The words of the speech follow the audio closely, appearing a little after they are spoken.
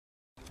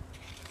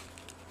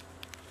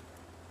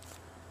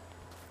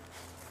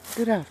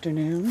Good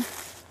afternoon.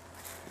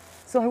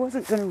 So I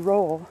wasn't going to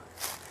roll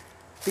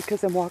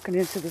because I'm walking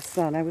into the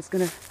sun. I was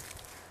going to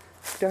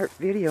start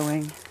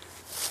videoing,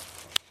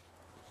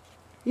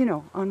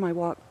 on my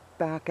walk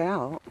back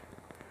out.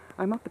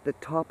 I'm up at the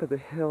top of the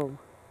hill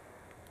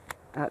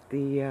at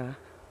the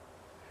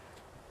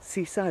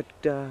seaside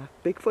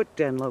Bigfoot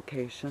den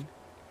location.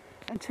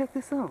 And check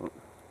this out.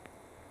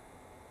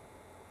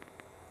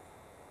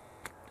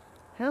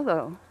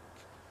 Hello.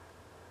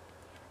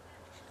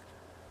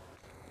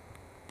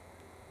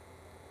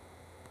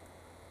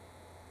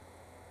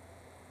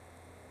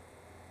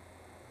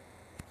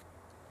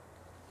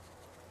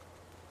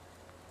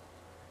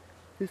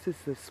 This is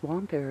the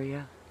swamp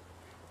area,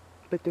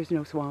 but there's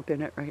no swamp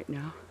in it right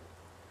now.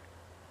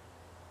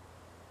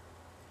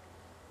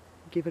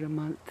 Give it a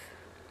month.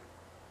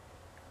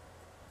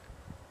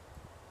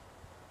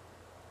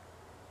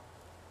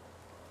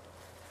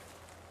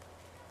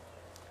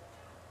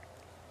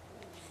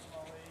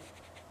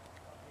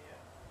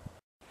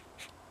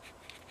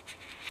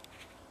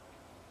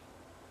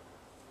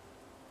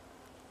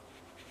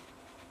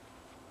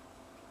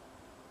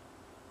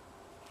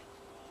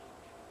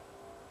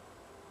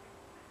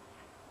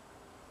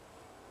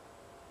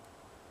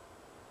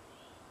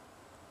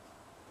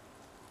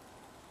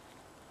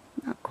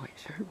 Not quite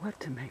sure what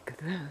to make of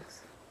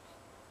this.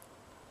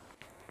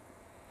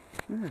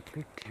 Look at that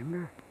big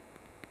timber.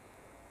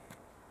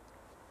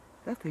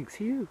 That thing's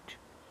huge.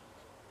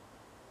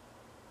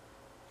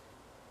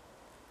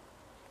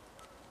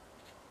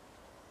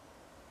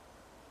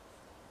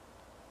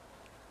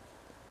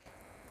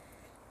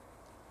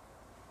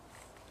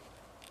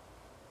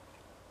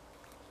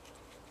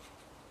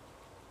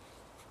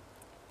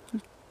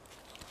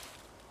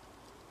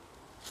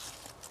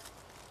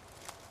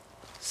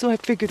 So I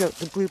figured out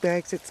the blue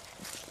bags. It's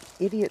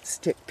idiot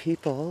stick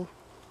people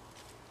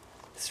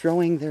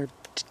throwing their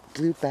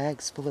blue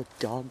bags full of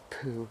dog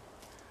poo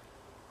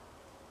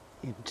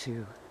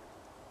into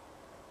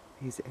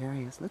these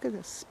areas. Look at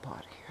this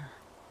spot here.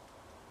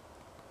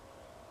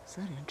 Is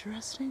that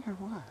interesting or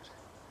what?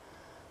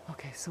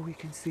 Okay, so we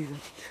can see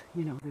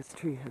that, this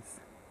tree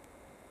has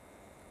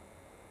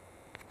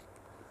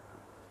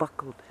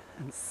buckled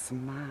and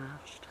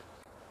smashed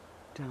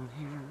down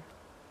here.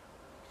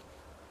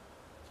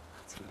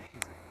 That's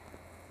amazing.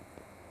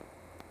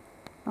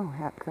 Oh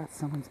heck, that's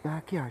someone's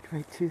backyard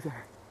right through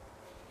there.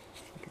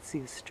 You can see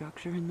a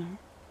structure in there.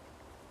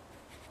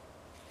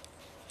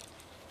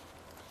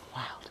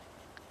 Wild.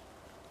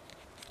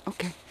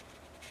 Okay.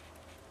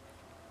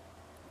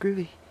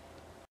 Groovy.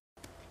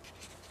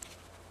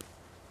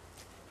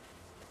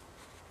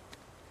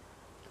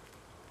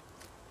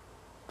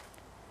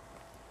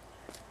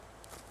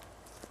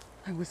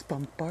 I was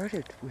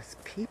bombarded with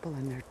people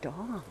and their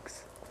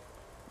dogs.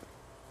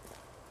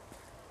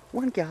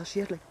 One gal, she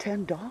had like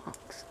 10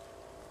 dogs.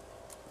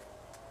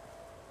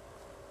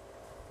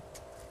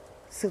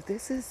 So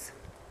this is,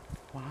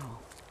 wow,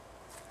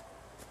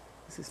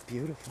 this is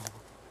beautiful.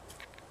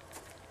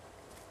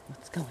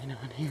 What's going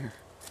on here?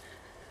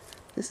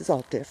 This is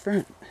all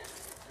different.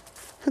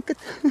 Look at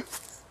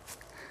this.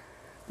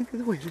 Look at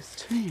the way this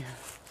tree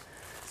is.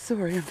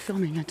 Sorry, I'm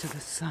filming into the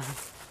sun.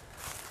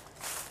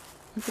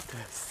 Look at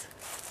this.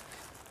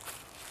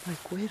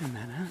 Like, wait a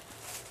minute.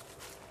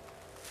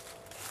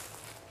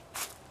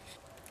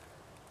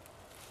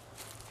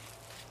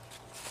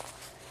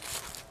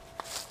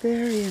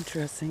 Very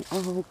interesting.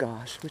 Oh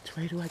gosh, which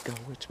way do I go?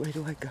 Which way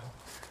do I go?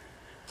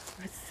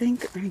 I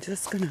think I'm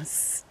just gonna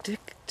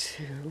stick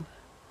to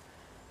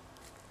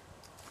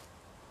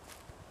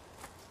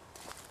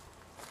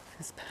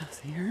this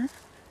path here.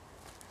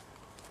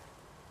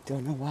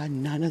 Don't know why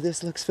none of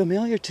this looks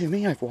familiar to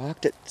me. I've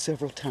walked it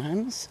several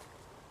times.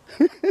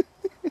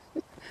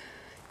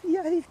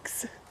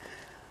 Yikes.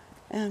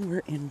 And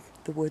we're in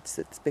the woods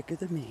that's bigger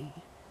than me.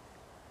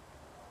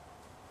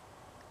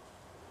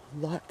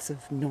 Lots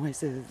of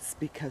noises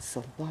because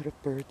a lot of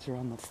birds are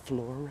on the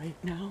floor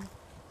right now.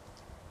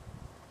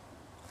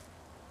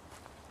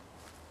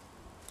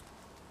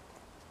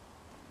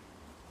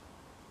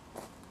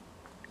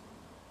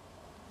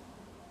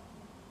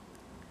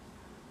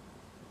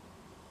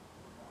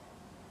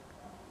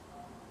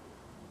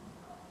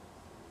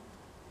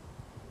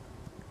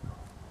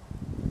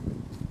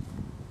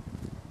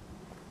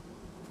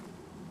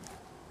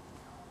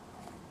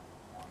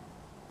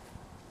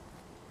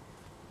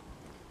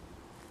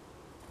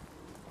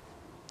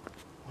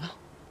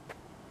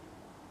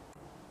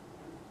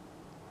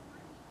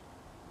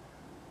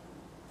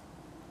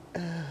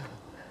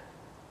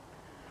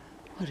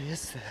 What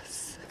is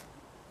this?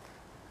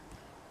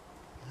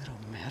 A little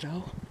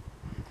meadow?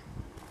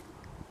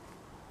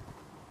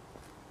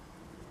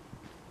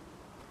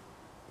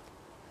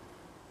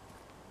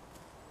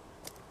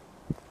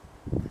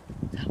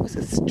 That was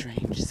a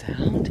strange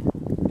sound.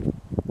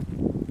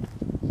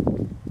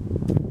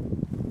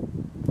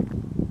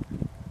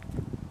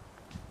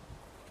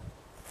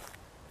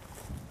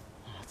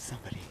 Oh, it's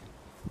somebody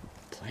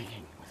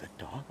playing with a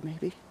dog,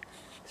 maybe?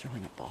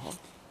 Throwing a ball?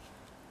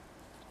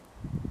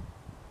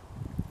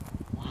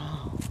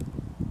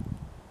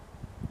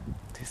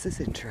 This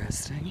is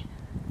interesting.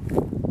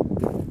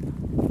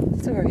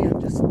 Sorry,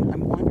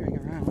 I'm wandering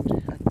around at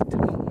the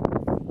top.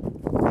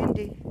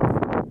 Windy.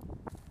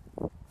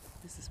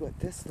 This is what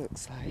this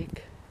looks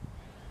like.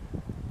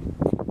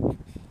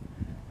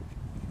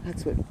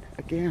 That's what,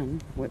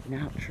 again, what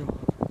natural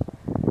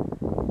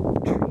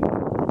tree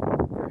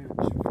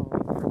branch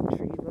falling from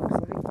tree looks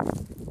like.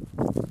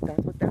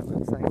 That's what that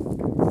looks like.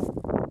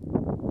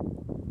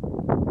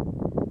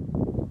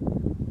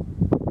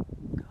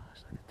 Gosh,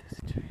 look at this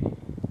tree.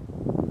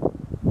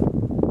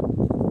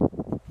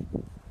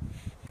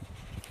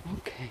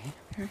 Okay,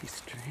 very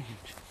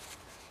strange.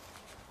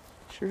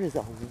 Sure is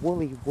a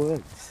woolly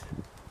woods.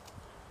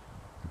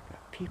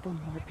 Got people,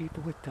 more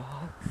people with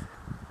dogs.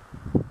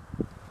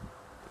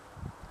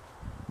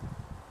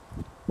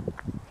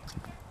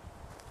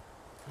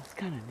 That's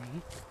kind of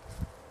neat.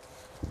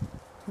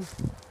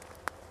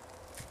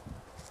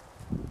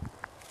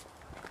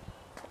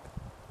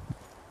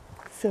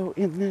 So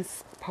in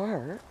this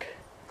park,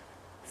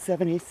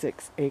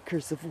 76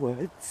 acres of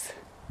woods,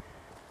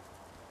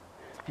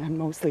 and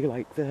mostly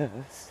like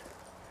this.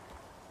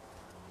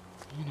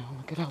 You know,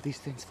 look at how these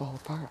things fall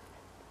apart.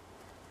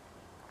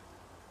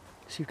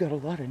 So you've got a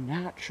lot of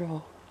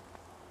natural,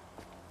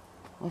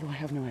 although I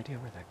have no idea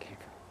where that came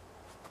from.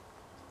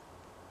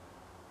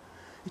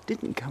 It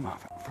didn't come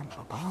up from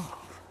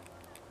above.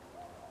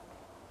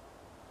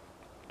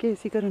 Okay,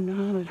 so you got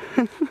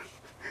you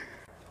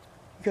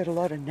got a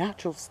lot of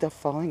natural stuff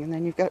falling, and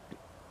then you've got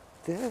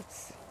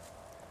this.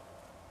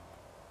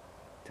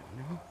 Don't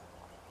know.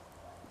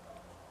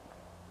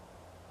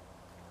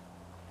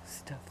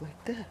 Stuff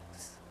like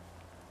this.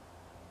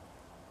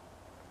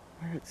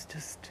 Where it's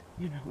just,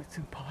 you know, it's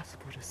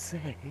impossible to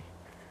say.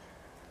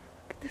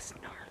 Look at this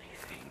gnarly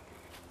thing.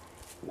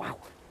 Wow.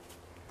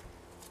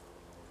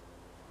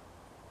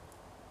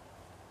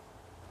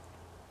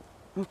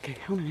 Okay,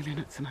 how many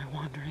minutes am I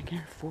wandering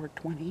here?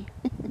 4:20?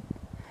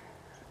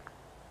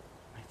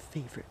 My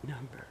favorite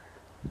number.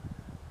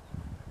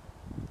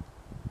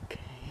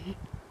 Okay.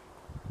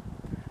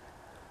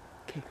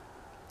 Okay.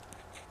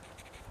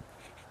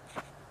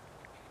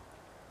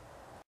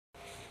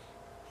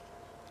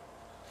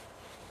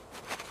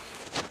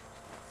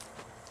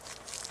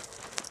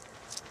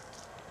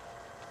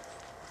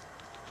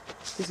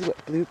 This is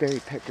what blueberry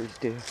peckers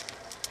do.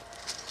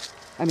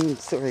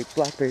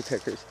 Blackberry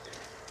peckers.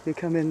 They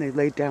come in, they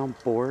lay down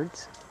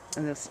boards,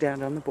 and they'll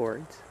stand on the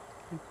boards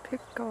and pick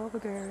all the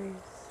berries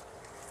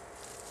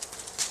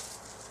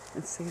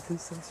and save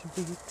themselves from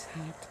being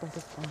attacked by the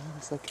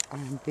farms like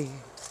I'm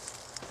being.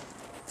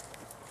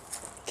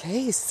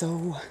 Okay,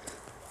 so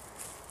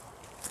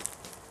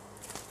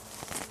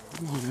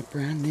I'm on a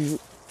brand new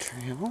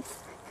trail,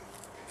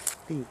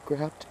 being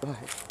grabbed by.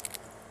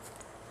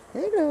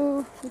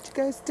 Hello, what you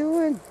guys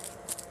doing?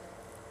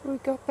 What we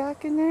got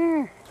back in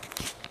there?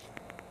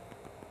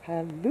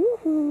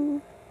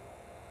 Hello.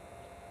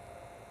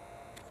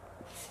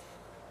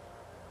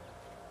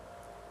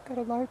 Got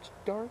a large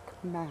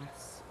dark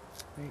mass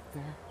right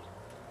there.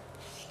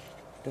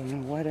 Don't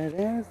know what it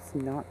is.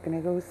 Not gonna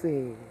go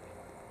see.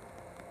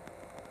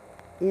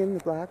 In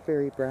the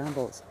blackberry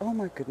brambles. Oh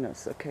my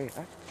goodness. Okay, I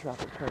have to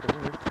drop it part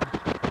away.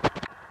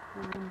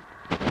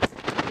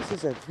 This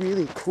is a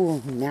really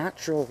cool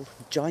natural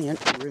giant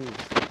room.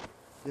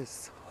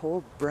 This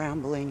whole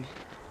brambling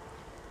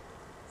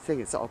thing.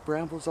 It's all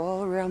brambles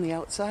all around the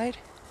outside,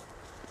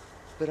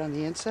 but on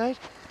the inside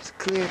it's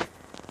clear.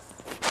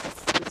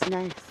 It's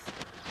nice.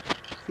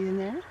 See in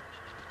there?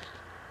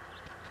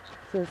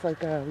 So it's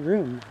like a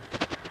room.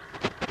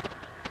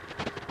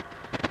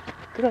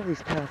 Look at all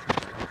these paths we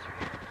go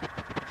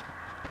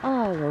through.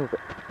 All over.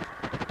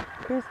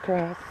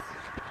 Crisscross.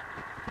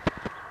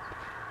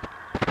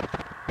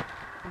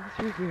 All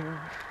through here.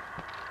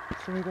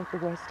 So we got the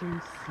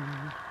western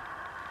sun.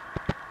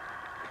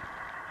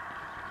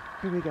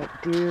 Here we got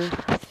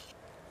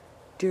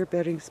deer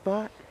bedding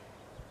spot.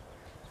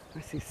 I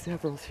see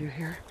several through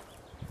here.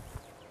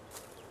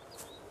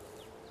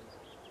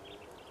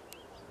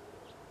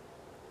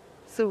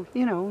 So,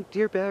 you know,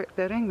 deer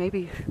bedding,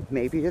 maybe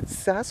it's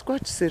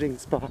Sasquatch sitting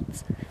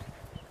spots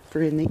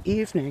for in the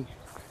evening.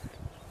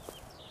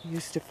 I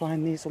used to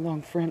find these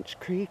along French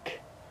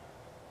Creek,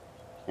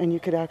 and you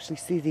could actually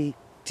see the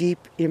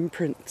deep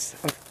imprints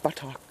of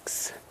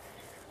buttocks.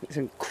 It was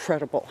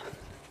incredible.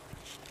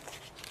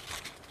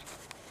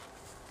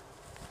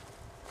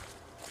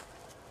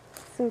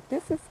 So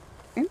this is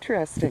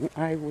interesting.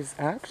 I was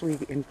actually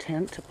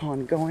intent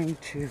upon going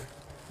to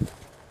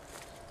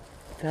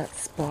that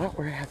spot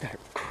where I had that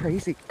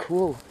crazy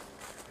cool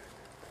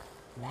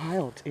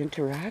wild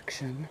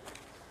interaction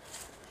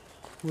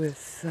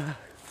with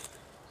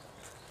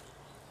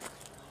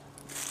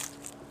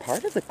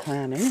part of the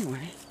clan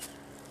anyway.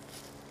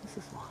 This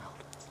is wild.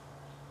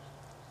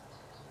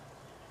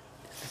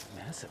 There's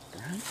a massive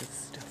branch of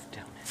stuff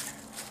down in there.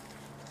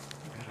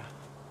 We got a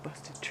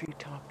busted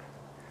treetop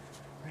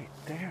right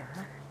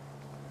there.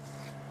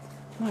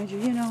 Mind you,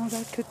 you know,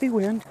 that could be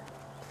wind.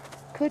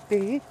 Could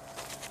be.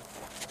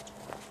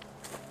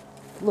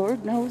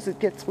 Lord knows it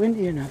gets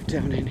windy enough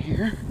down in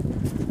here.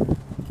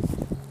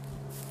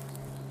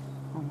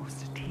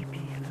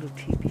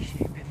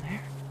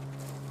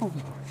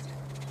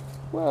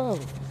 Whoa,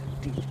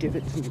 deep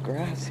divots in the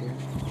grass here. I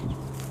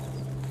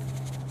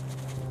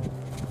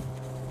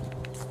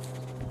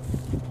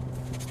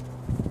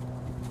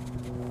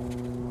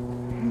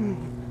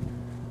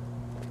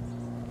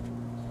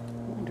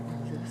wonder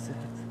where this is.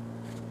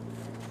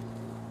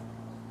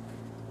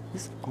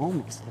 This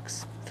almost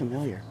looks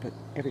familiar, but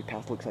every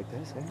path looks like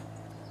this, eh?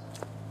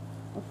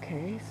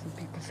 Okay, some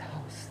people's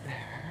house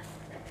there.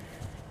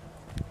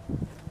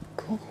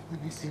 Cool,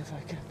 let me see if I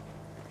can...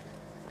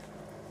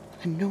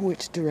 I know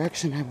which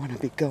direction I want to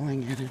be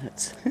going in, and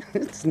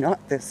it's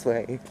not this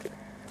way.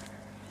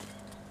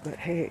 But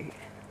hey,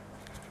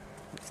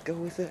 let's go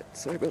with it.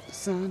 Sorry about the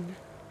sun.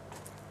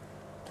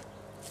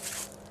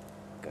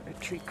 Got a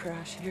tree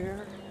crash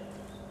here.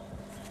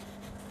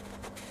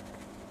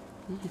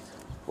 Nice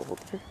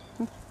boulder.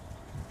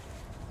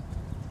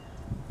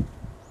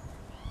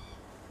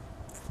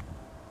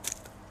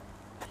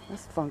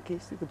 That's funky.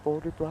 See the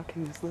boulder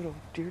blocking this little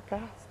deer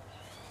path?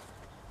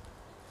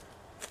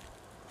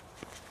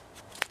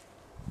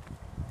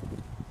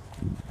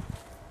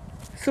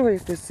 Sorry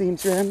if this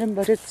seems random,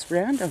 but it's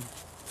random.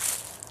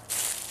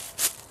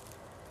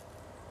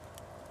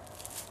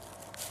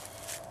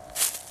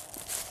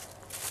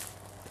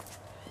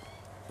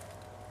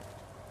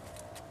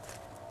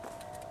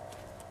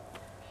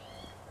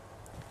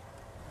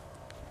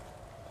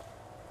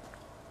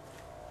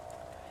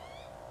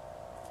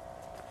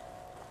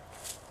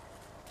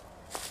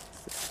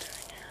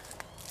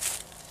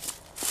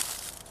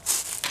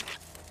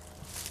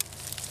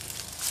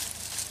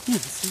 Yeah,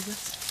 see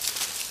this?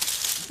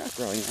 It's not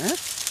growing there.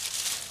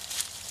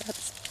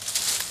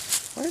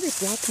 Why are they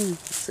blocking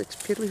such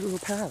piddly little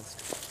paths?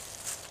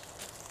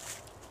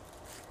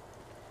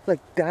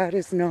 Like, that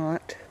is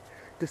not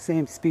the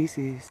same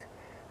species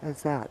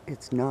as that.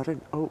 It's not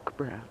an oak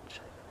branch.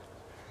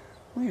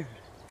 Weird.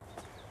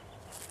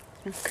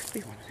 It could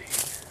be one of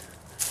these.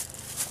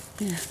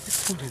 Yeah,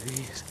 it's one of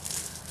these.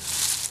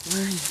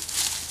 Why are you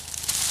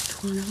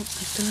torn out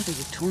like that? Are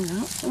you torn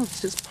out? Oh,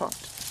 it's just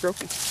popped. It's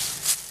broken.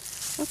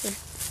 Okay.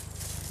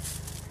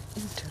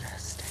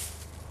 Interesting.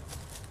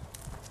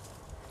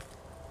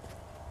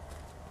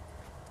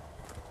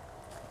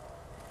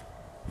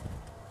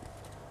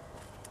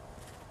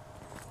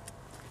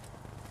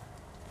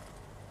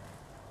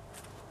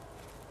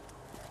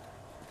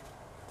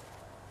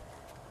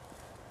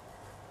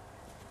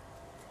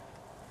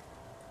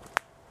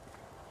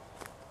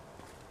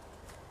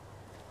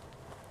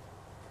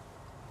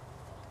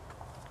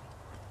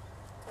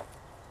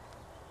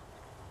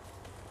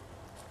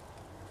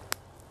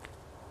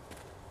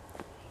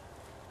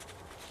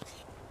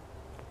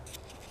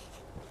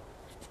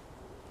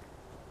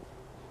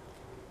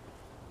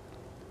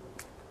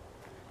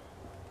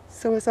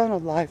 So I was on a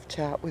live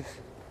chat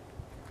with,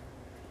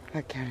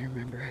 I can't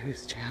remember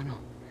whose channel,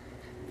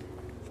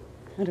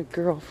 and a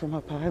girl from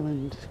up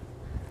island.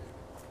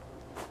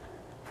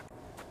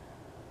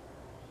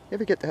 You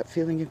ever get that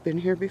feeling you've been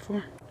here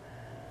before?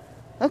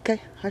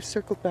 Okay, I've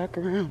circled back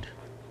around.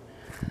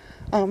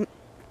 And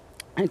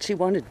she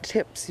wanted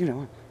tips, you know,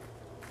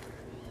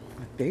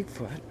 on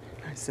Bigfoot.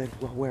 I said,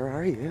 well, where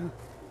are you?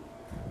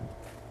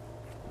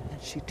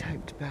 And she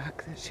typed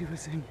back that she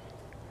was in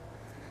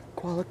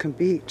Qualicum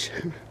Beach.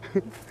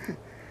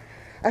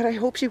 And I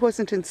hope she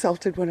wasn't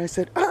insulted when I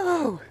said,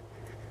 oh,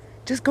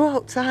 just go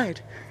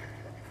outside.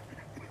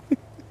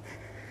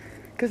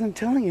 Because I'm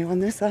telling you, on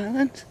this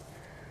island,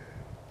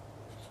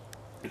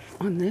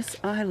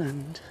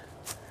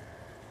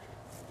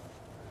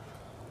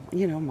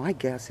 you know, my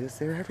guess is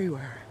they're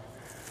everywhere.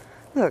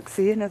 Look,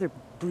 see, another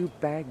blue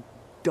bag,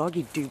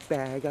 doggy dupe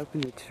bag up in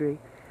the tree.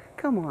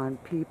 Come on,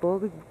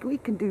 people, we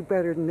can do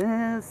better than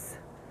this.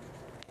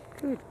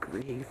 Good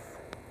grief.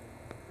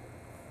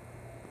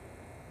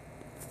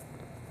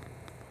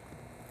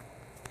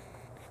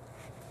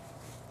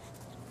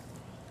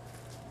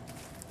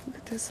 Look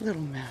at this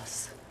little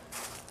mess.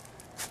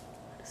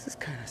 This is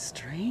kind of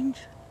strange.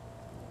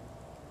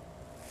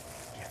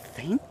 You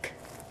think?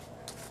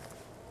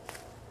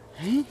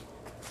 Hey?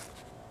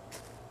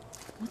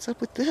 What's up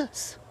with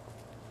this?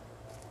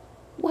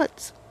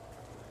 What?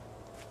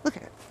 Look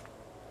at it.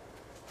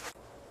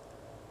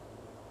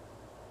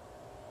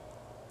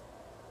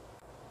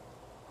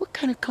 What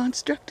kind of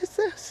construct is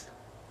this?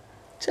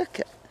 Check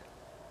it.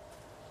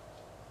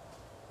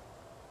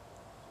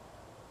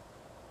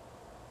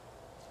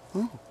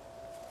 Oh.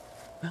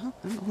 Well,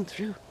 I'm going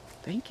through.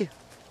 Thank you.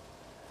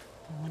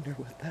 I wonder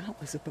what that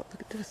was about.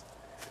 Look at this.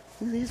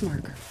 Look at these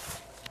markers.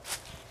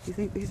 You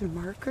think these are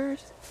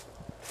markers?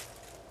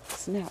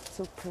 Snap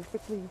so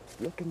perfectly,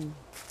 looking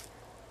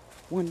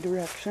one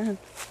direction.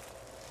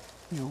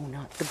 No,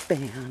 not the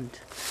band.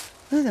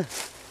 Look at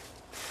this.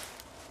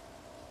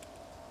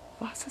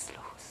 Was ist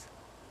los?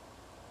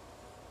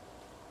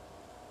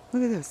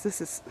 Look at this.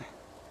 Is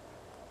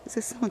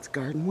this someone's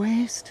garden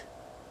waste?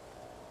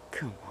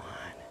 Come on.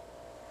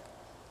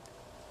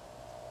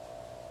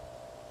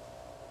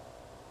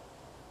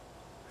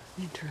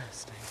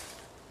 Interesting.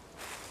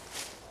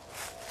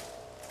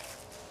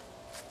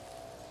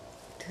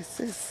 This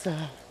is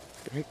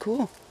very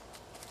cool.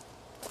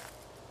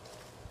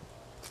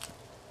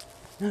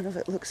 None of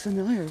it looks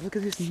familiar. Look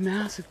at this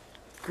massive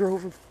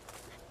grove of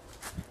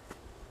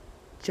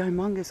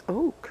humongous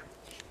oak.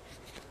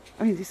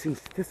 I mean, these things,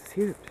 this is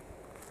huge.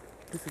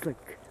 This is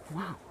like,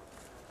 wow.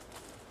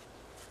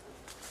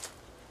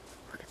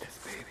 Look at this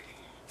baby.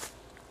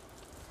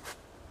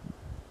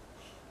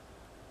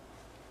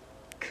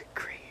 Good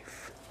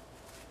grief.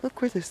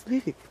 Look where this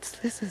leads.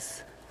 This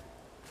is...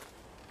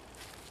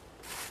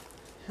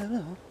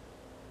 Hello.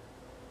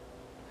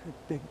 A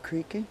big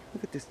creaking.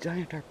 Look at this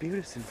giant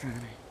arbutus in front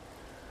of me.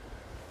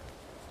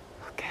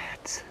 Look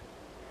at...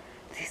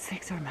 These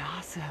things are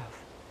massive.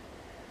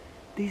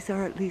 These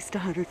are at least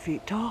 100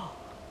 feet tall.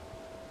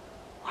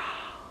 Wow.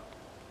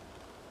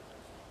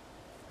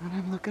 And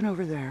I'm looking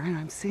over there and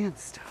I'm seeing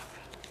stuff.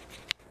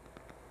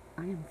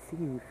 I am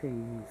seeing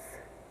things.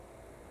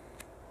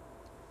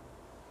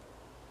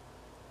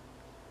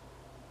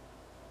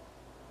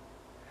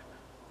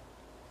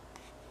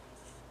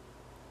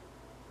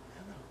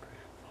 Hello,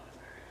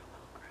 grandfather.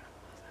 Hello,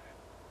 grandmother.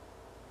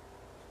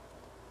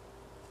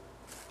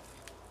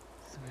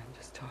 So I'm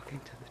just talking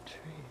to the trees.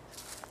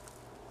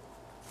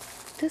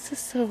 This is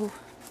so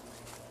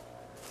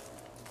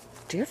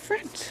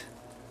different.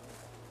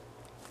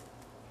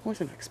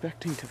 Wasn't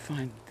expecting to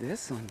find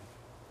this in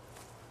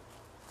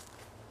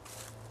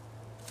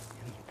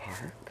the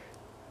park.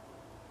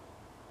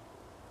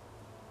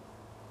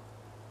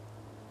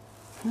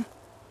 Huh.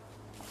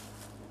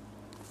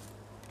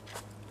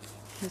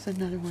 Here's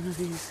another one of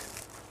these.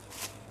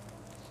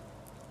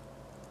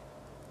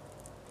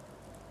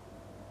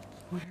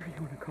 Whatever you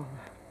want to call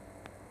that.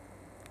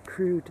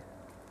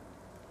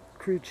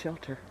 Crude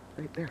shelter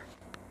right there.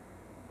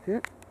 See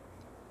it?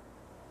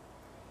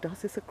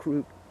 Das ist a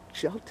crude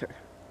shelter.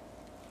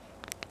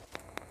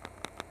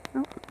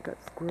 Oh, got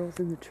squirrels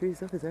in the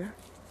trees over there.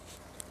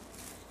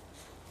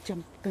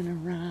 Jumping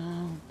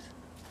around.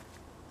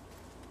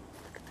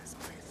 Look at this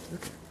place.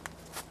 Look at it.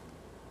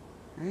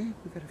 Hey,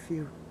 we've got a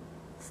few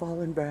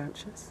fallen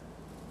branches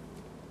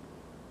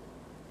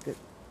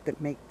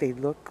that make they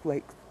look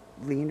like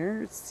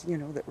leaners, you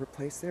know, that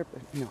replace there,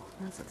 but no,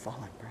 that's a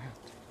fallen branch.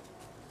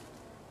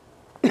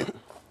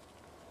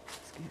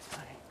 Excuse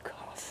my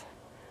cough.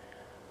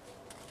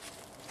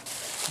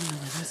 I don't know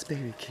where this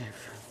baby came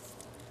from.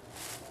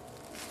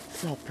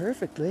 Fell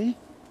perfectly.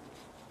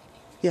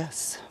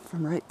 Yes,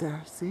 from right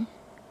there, see?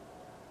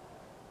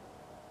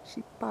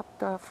 She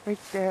popped off right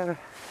there.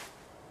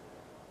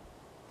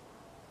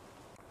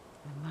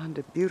 And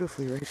landed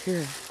beautifully right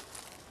here.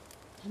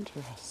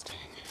 Interesting.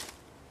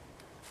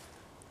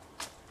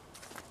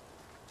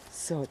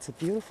 So it's a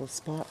beautiful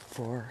spot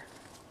for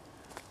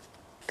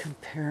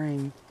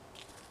comparing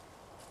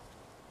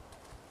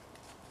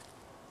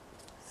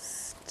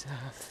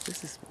stuff.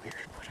 This is weird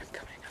what I'm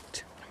coming up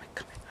to. What am I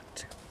coming up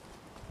to?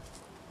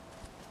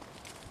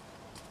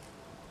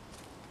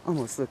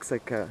 Almost looks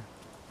like a...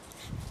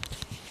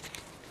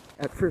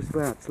 At first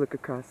glance, look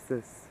across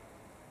this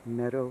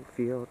meadow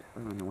field. I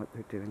don't know what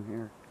they're doing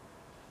here.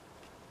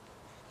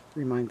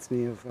 Reminds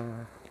me of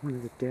one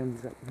of the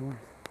dens up north.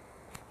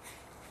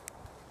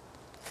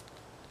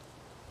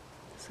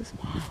 This is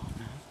wild,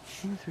 man.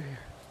 Come through here.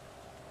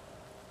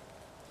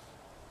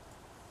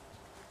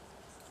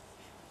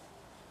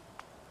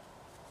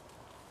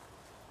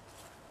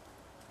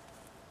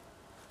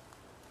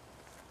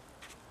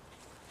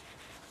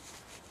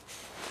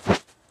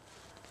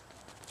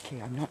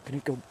 Okay, I'm not going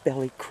to go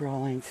belly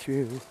crawling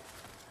through.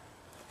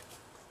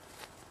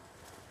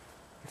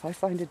 If I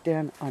find a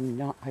den, I'm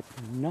not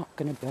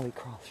going to belly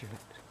crawl through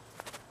it.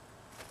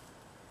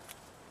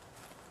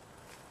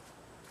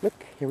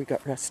 Look, here we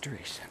got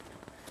restoration.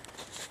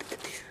 Look at the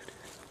dude.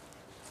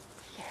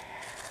 Yes.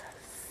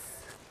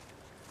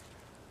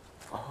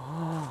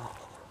 Oh,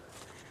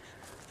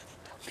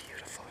 how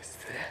beautiful is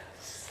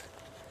this?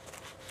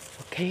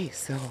 Okay,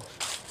 so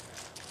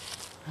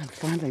I'm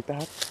finally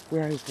back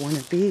where I want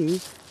to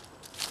be.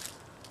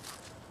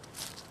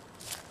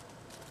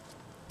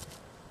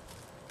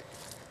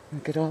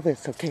 Look at all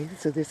this, okay?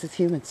 So this is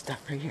human stuff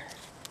right here.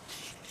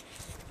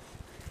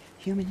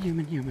 Human.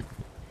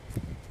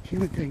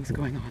 Human things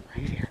going on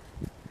right here.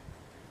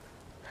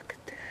 Look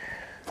at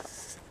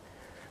this.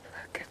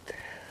 Look at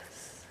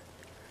this.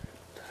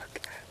 Look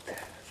at this.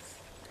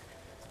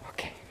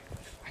 Okay,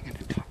 I'm going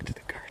to talk to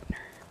the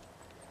gardener.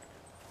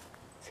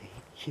 See,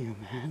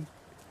 human.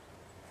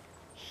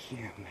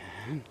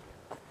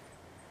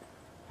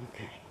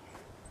 Okay.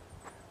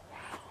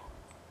 Wow.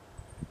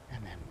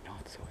 And then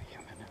not so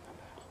human in the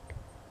back.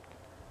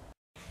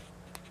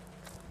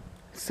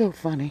 So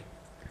funny.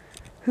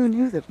 Who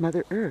knew that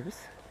Mother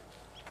Earth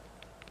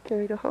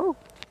carried a hoe?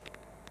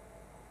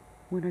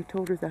 When I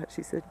told her that,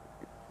 she said,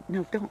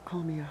 no, don't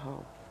call me a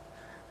hoe.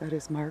 That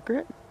is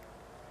Margaret.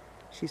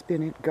 She's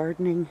been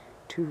gardening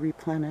to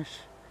replenish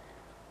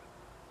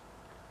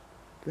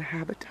the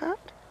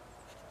habitat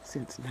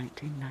since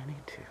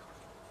 1992.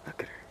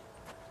 Look at her.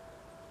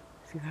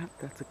 See that?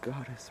 That's a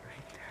goddess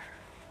right there.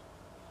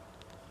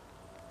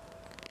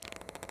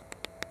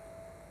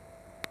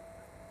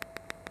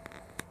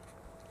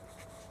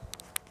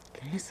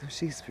 Okay, so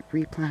she's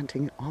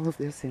replanting all of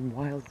this in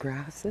wild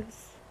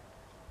grasses.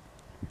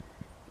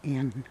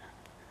 in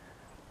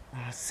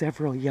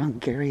several young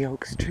Gary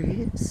Oaks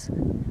trees,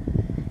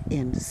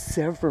 in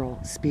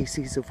several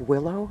species of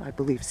willow. I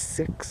believe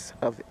 6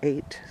 of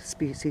 8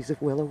 species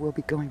of willow will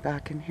be going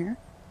back in here.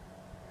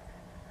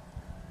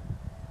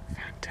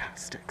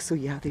 Fantastic. So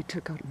yeah, they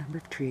took out a number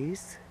of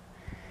trees.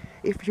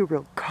 If you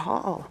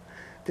recall,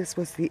 this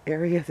was the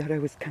area that I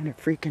was kind of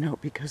freaking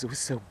out because it was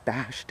so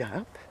bashed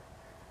up.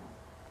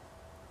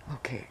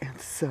 Okay, and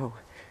so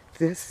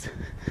this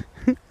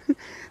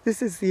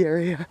this is the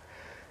area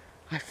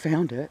I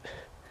found it.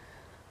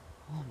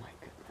 Oh my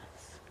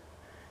goodness.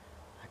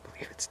 I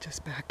believe it's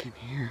just back in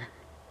here.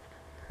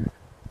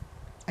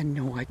 And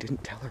no, I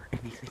didn't tell her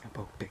anything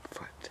about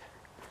Bigfoot.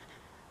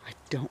 I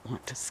don't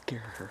want to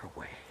scare her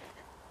away.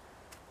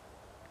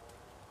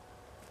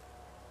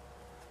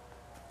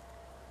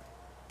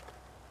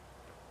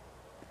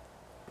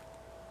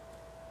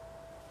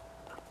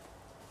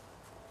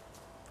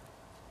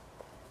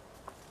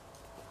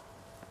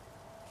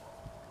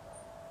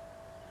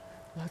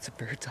 Lots of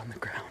birds on the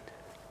ground.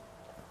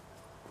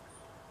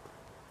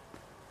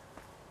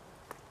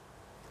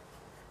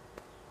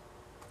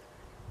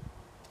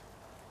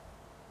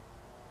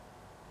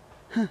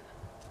 Huh.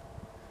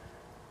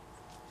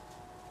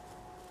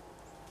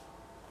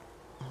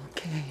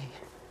 Okay.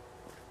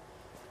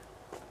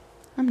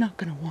 I'm not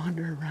going to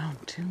wander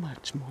around too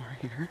much more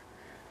here.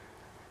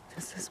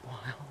 This is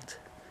wild.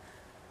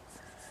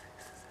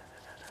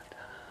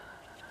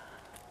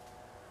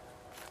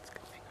 What's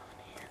going on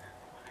here?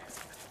 Why is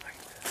it like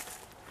this?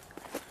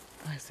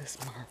 Why is this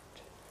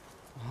marked?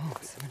 Oh,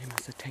 somebody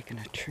must have taken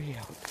a tree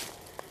out.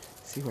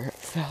 See where it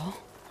fell?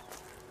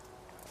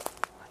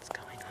 What's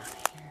going on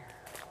here?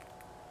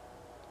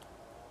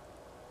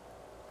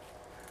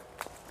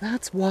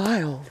 That's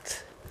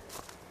wild.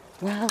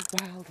 Wild,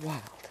 wild,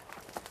 wild.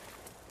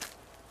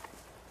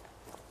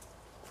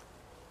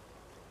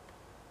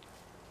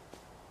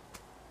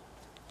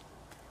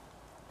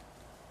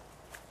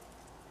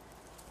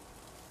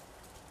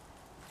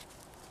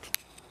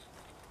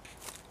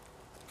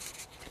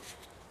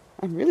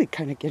 I'm really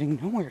kind of getting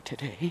nowhere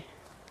today.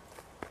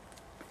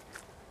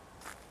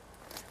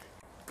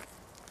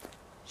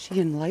 She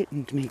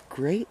enlightened me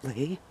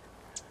greatly.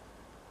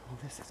 Oh,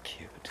 this is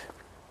cute.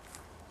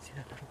 See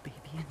that little baby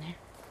in there?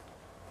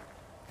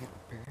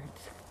 Little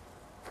birds.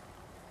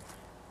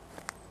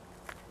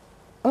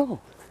 Oh!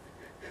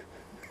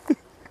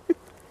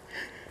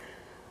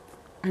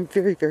 I'm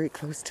very, very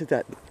close to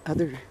that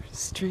other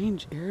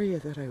strange area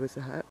that I was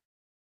at.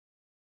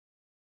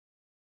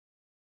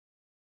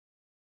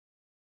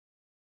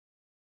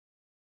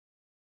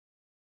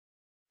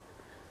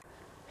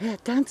 Hey,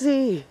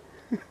 Tansy!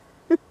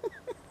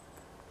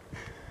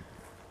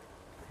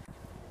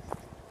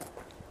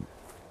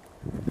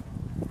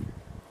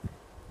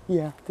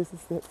 Yeah, this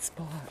is that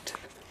spot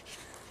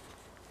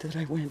that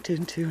I went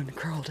into and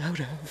crawled out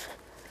of.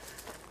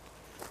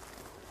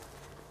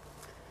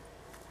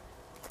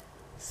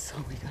 So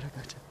we got a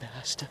bunch of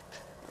bashed up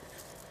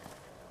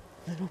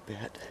little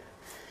bit.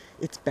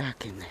 It's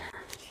back in there.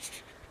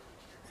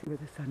 See where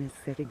the sun is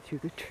setting through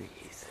the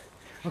trees.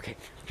 Okay,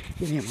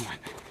 give me a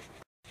moment.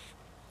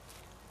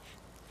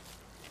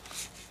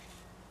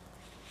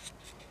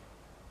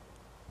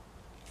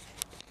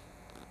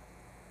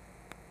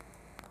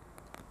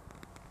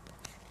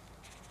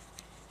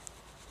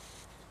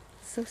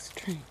 So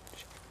strange.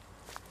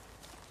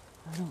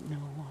 I don't know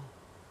why.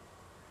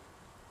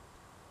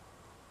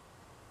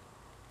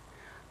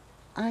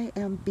 I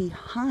am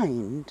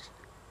behind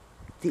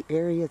the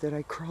area that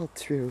I crawled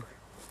through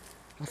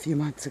a few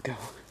months ago,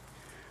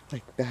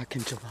 like back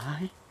in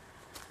July.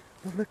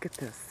 But look at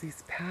this,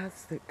 these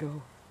paths that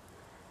go,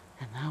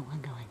 and that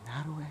one going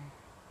that way.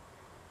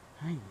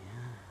 I know.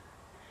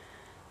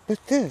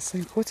 But this,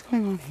 like, what's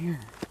going on here?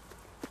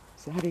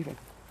 Is that even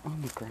on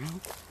the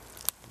ground?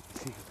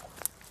 Let me see.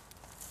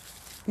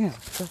 Yeah,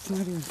 that's not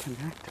even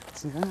connected.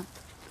 See that?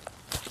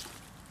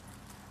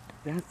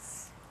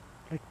 That's,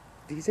 like,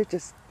 these are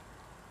just,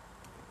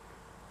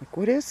 like,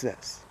 what is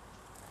this?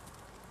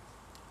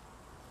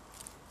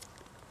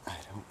 I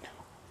don't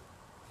know.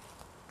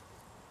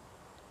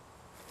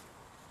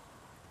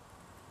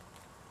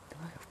 Do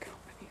I have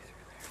company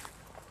through there?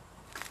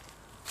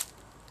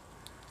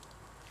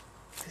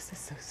 This is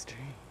so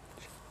strange.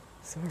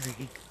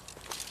 Sorry.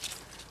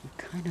 I'm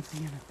kind of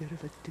being a bit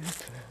of a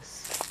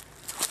doofus.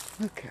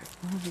 Look at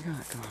what we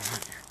got going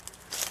on here.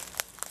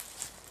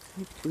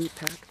 See food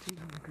packaging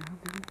on the ground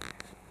down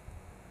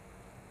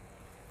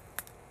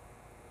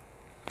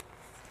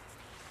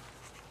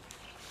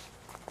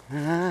there?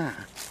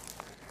 Ah.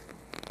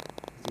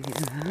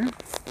 Yeah.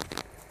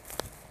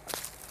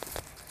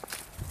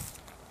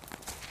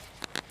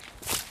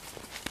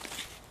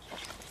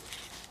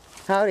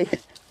 Howdy.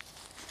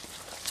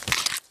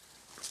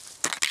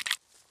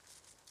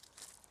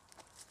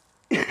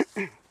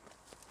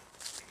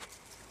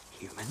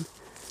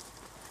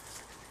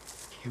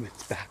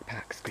 Human's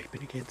backpack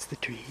scraping against the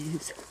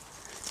trees.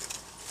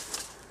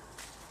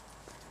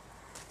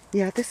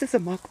 Yeah, this is a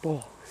muck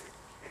bowl.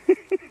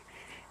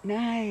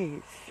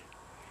 Nice.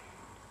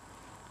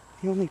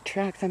 The only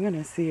tracks I'm going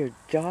to see are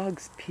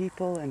dogs,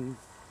 people, and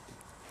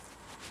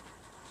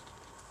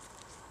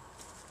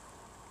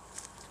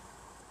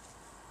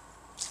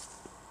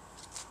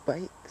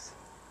bikes.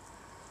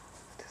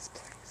 This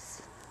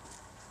place.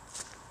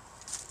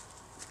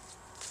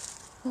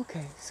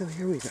 Okay, so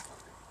here we go.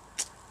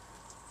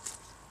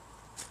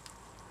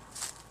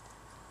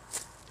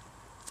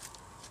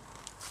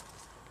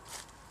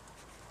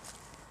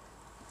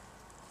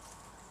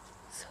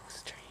 So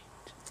strange.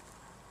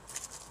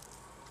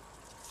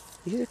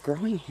 These are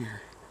growing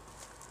here.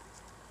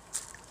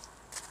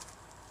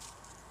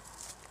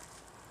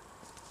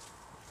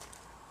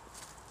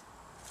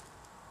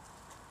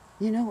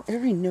 You know,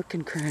 every nook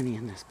and cranny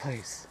in this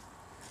place,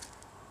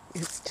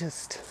 it's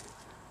just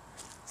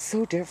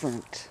so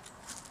different.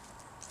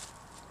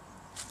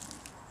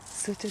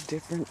 Such a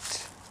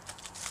different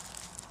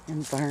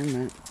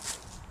environment.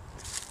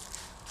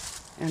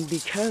 And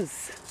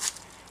because,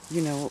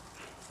 you know,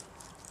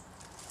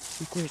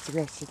 like where's the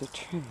rest of the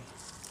tree?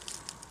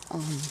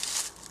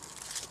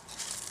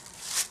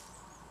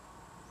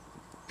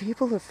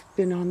 People have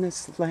been on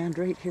this land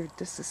right here.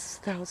 This is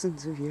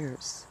thousands of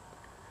years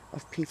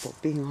of people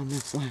being on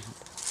this land.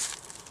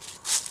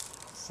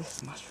 What's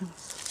this,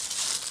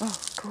 mushrooms? Oh,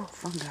 cool,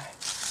 fungi.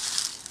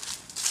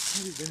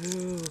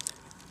 Hello.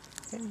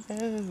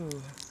 Hello.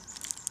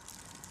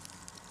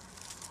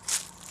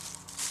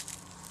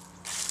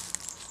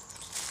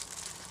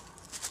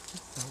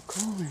 It's so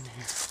cool in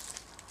here.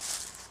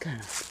 It's kind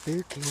of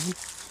spooky. Is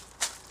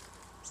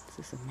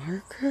this a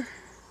marker?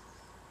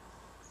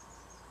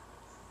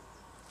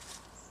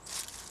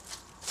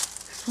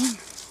 This one?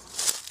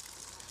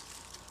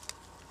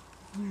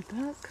 Where'd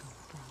that come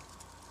from?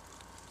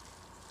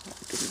 That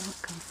did not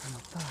come from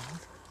above.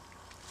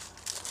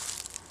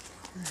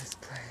 Look at this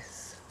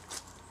place.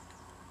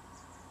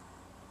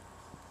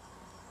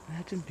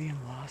 Imagine being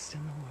lost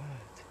in the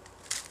woods.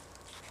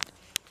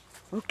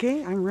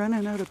 Okay, I'm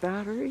running out of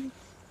battery.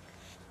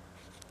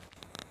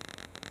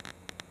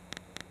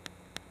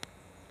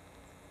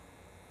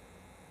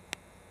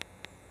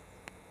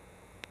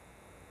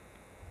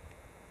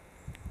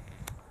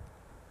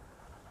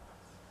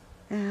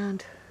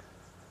 And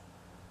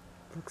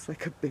looks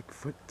like a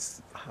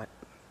Bigfoot's hut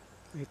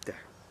right there.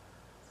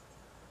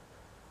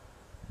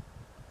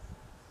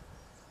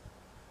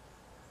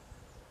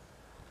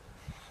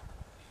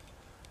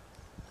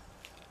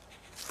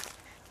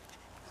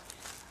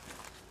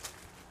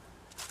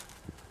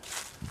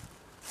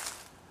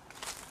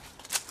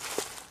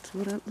 That's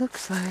what it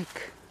looks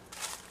like.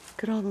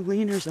 Look at all the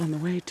leaners on the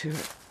way to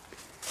it.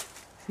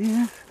 See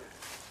that?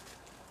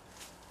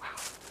 Wow.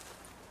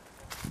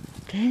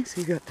 Okay,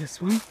 so you got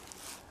this one.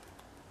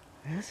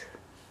 This.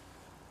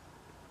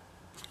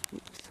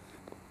 Oops.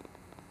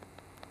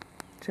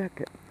 Check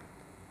it.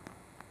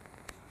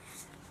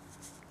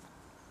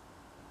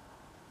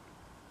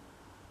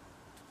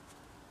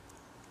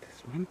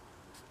 This one.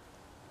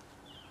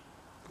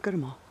 Look at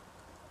them all.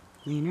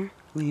 Leaner,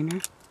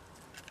 leaner,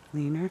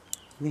 leaner,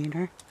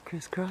 leaner,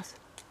 crisscross.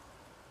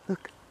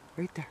 Look,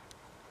 right there.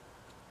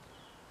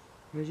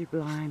 There's your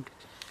blind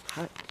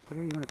hut,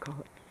 whatever you want to call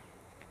it.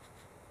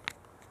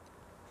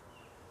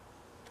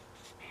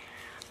 Man,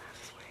 that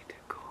is way too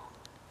cool.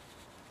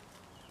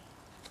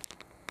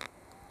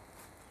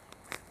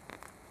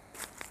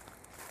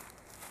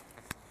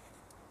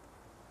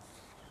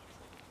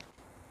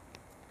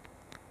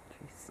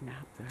 Tree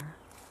snap there.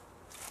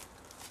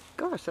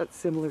 Gosh, that's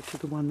similar to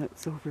the one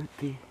that's over at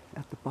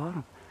the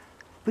bottom.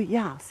 But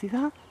yeah, see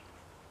that?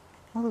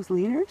 All those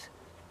leaners?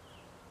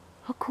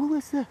 How cool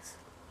is this?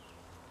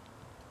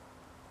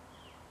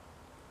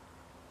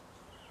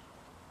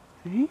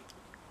 See?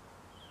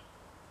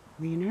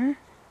 Leaner?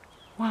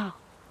 Wow.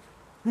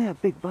 Look at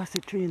that big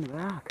busted tree in the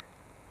back.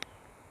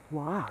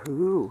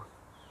 Wahoo!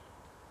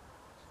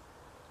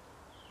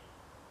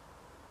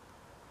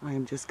 I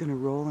am just gonna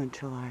roll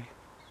until I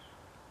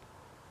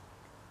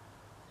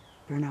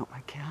burn out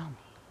my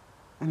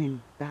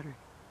battery.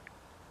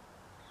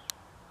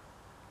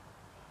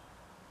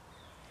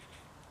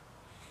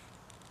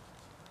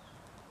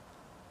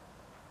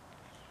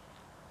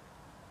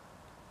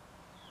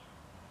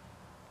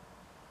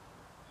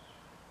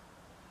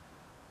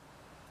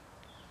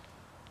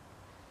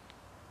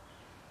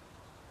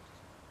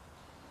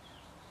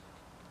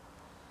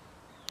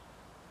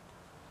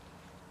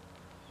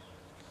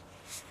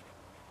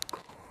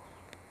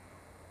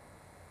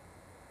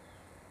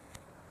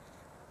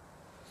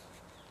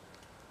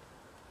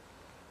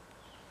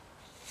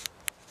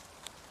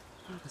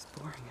 Not as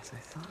boring as I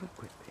thought it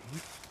would be.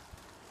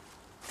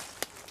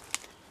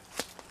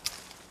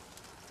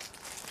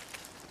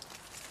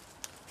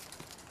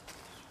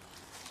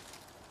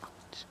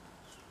 Ouch.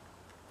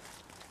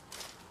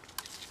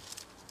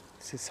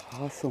 This is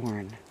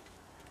hawthorn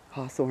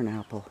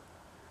apple.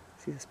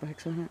 See the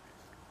spikes on it?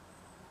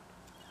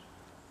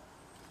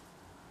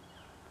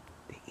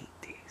 They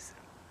eat these.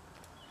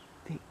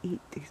 They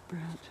eat these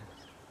branches.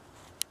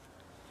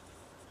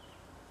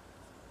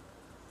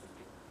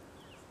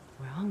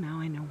 Well, now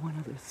I know one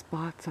of the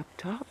spots up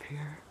top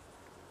here.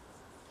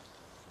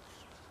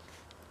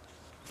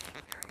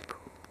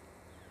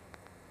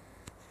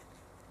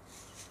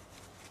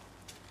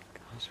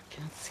 gosh, I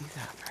can't see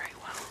that very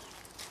well.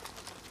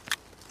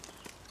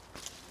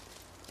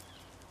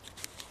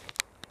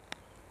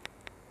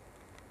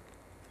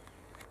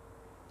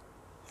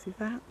 See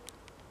that?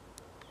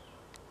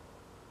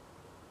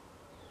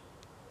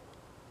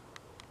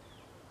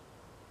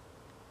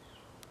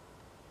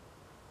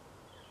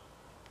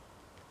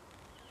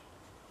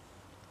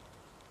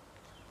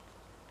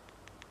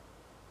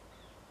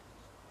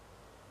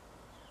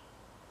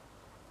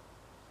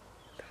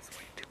 That's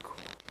way too cool.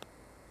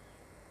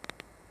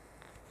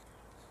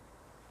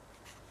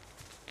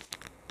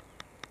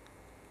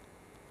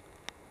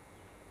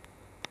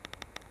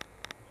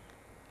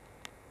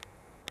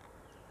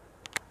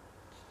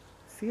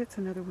 See, it's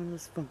another one of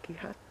those funky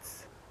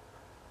huts.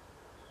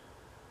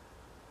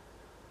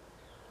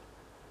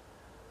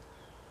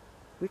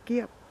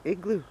 Wikiup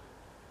igloo.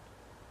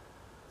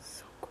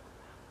 So cool.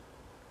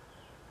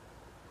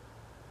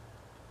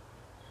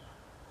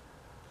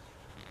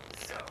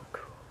 So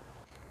cool.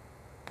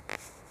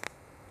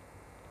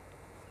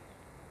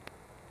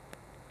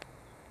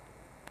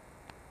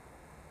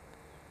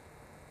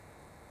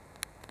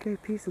 Okay,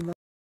 peace and love.